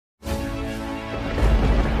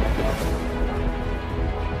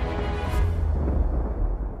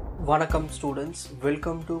வணக்கம் students,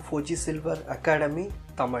 welcome to Fauji silver academy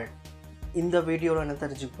Tamil. இந்த வீடியோவில் என்ன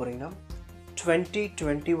தெரிஞ்சுக்க போகிறீங்கன்னா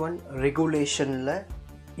 2021 ரெகுலேஷனில்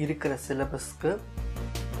இருக்கிற சிலபஸ்க்கு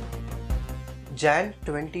ஜான்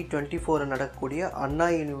 2024 நடக்கக்கூடிய அண்ணா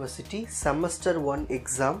university semester 1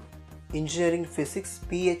 exam engineering physics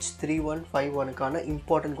PH3151க்கான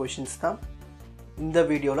important questions தான் இந்த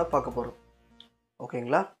வீடியோவில் பார்க்க போகிறோம்.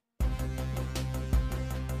 ஓகேங்களா?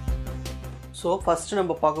 ஸோ ஃபஸ்ட்டு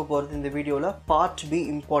நம்ம பார்க்க போகிறது இந்த வீடியோவில் part B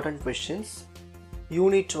important questions.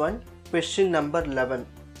 Unit 1 question number 11.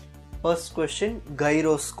 First question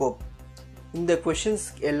gyroscope. இந்த கொஷின்ஸ்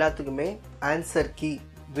எல்லாத்துக்குமே ஆன்சர் கீ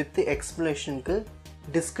வித் எக்ஸ்ப்ளனேஷனுக்கு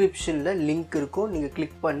டிஸ்கிரிப்ஷனில் லிங்க் இருக்கும். நீங்கள்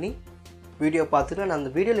கிளிக் பண்ணி வீடியோ பார்த்துட்டு நான்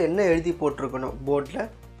அந்த வீடியோவில் என்ன எழுதி போட்டிருக்கணும் போர்டில்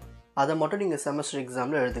அதை மட்டும் நீங்கள் செமஸ்டர்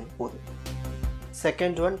எக்ஸாமில் எழுதுங்க போதும்.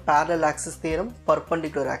 Second one parallel axis theorem,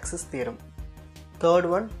 perpendicular axis theorem. Third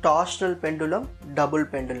one torsional pendulum, double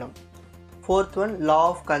pendulum. Fourth one law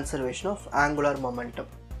of conservation of angular momentum.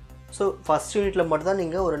 So first யூனிட்டில் மட்டும்தான்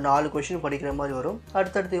நீங்கள் ஒரு 4 கொஷின் படிக்கிற மாதிரி வரும்.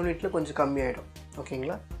 அடுத்தடுத்த யூனிட்டில் கொஞ்சம் கம்மியாயிடும்.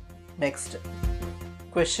 ஓகேங்களா? நெக்ஸ்ட்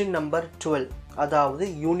கொஷின் நம்பர் 12, அதாவது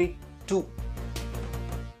unit 2.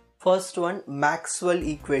 First one Maxwell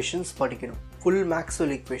equations படிக்கணும், ஃபுல்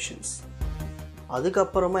மேக்ஸ்வெல் ஈக்குவேஷன்ஸ்.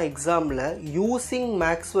 அதுக்கப்புறமா எக்ஸாமில் using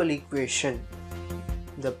Maxwell equation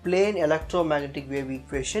the plane electromagnetic wave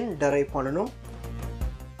equation derive பண்ணணும்.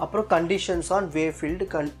 அப்புறம் conditions on wave field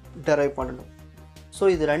derive பண்ணணும். ஸோ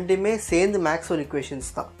இது ரெண்டுமே சேர்ந்து மேக்ஸ்வெல் ஈக்குவேஷன்ஸ்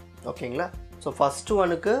தான். ஓகேங்களா? ஸோ ஃபஸ்ட்டு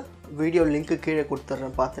ஒனுக்கு வீடியோ லிங்க்கு கீழே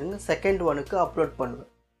கொடுத்துட்றேன், பார்த்துருங்க. செகண்ட் ஒனுக்கு அப்லோட்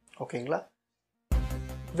பண்ணுவேன். ஓகேங்களா?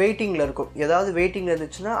 வெயிட்டிங்கில் இருக்கும், ஏதாவது வெயிட்டிங்கில்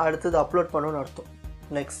இருந்துச்சுன்னா அடுத்தது அப்லோட் பண்ணணும்னு அர்த்தம்.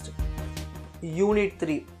 Next unit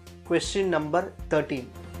 3 question number 13.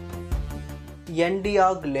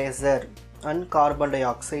 NdArc laser and carbon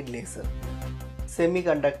dioxide laser,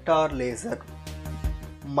 semiconductor laser,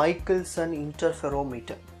 Michelson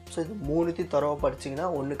interferometer. So இது மூணுத்தையும் தரவா படிச்சிங்கன்னா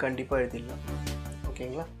ஒன்று கண்டிப்பாக எழுதிடலாம்.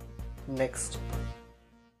 ஓகேங்களா? Next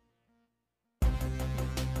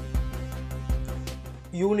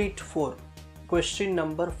unit 4 question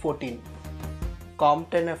number 14.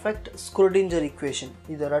 Compton effect, Schrödinger equation.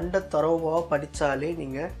 இதை ரெண்டை தரவாக படித்தாலே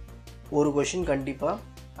நீங்கள் ஒரு கொஷின் கண்டிப்பாக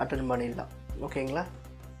அட்டன் பண்ணிடலாம். ஓகேங்களா?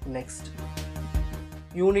 Next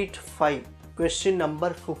unit 5 question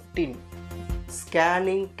number 15.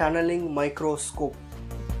 Scanning tunnelling microscope,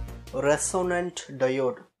 resonant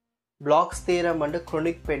diode, blocks theorem and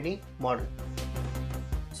crony Penney model.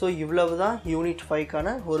 So இவ்வளவு தான் யூனிட்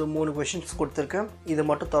 5க்கான ஒரு 3 கொஷின்ஸ் கொடுத்துருக்கேன். இதை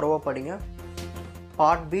மட்டும் தரவாக படிங்க.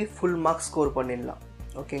 Part B full marks score பண்ணிடலாம்.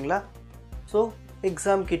 ஓகேங்களா? ஸோ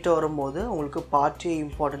எக்ஸாம் கிட்ட வரும்போது உங்களுக்கு part A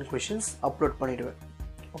important questions upload பண்ணிவிடுவேன்.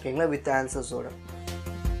 ஓகேங்களா? With ஆன்சர்ஸோட.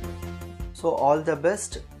 So all the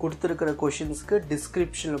best. கொடுத்துருக்கிற கொஷின்ஸ்க்கு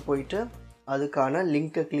டிஸ்கிரிப்ஷனில் போயிட்டு அதுக்கான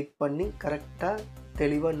லிங்க்கை கிளிக் பண்ணி கரெக்டாக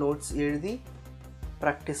தெளிவாக நோட்ஸ் எழுதி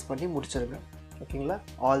ப்ராக்டிஸ் பண்ணி முடிச்சிருங்க. ஓகேங்களா?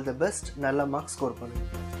 All the best. நல்ல மார்க்ஸ் ஸ்கோர் பண்ணுங்கள்.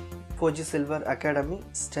 Fauji silver academy,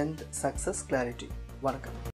 strength, success, clarity. வணக்கம்.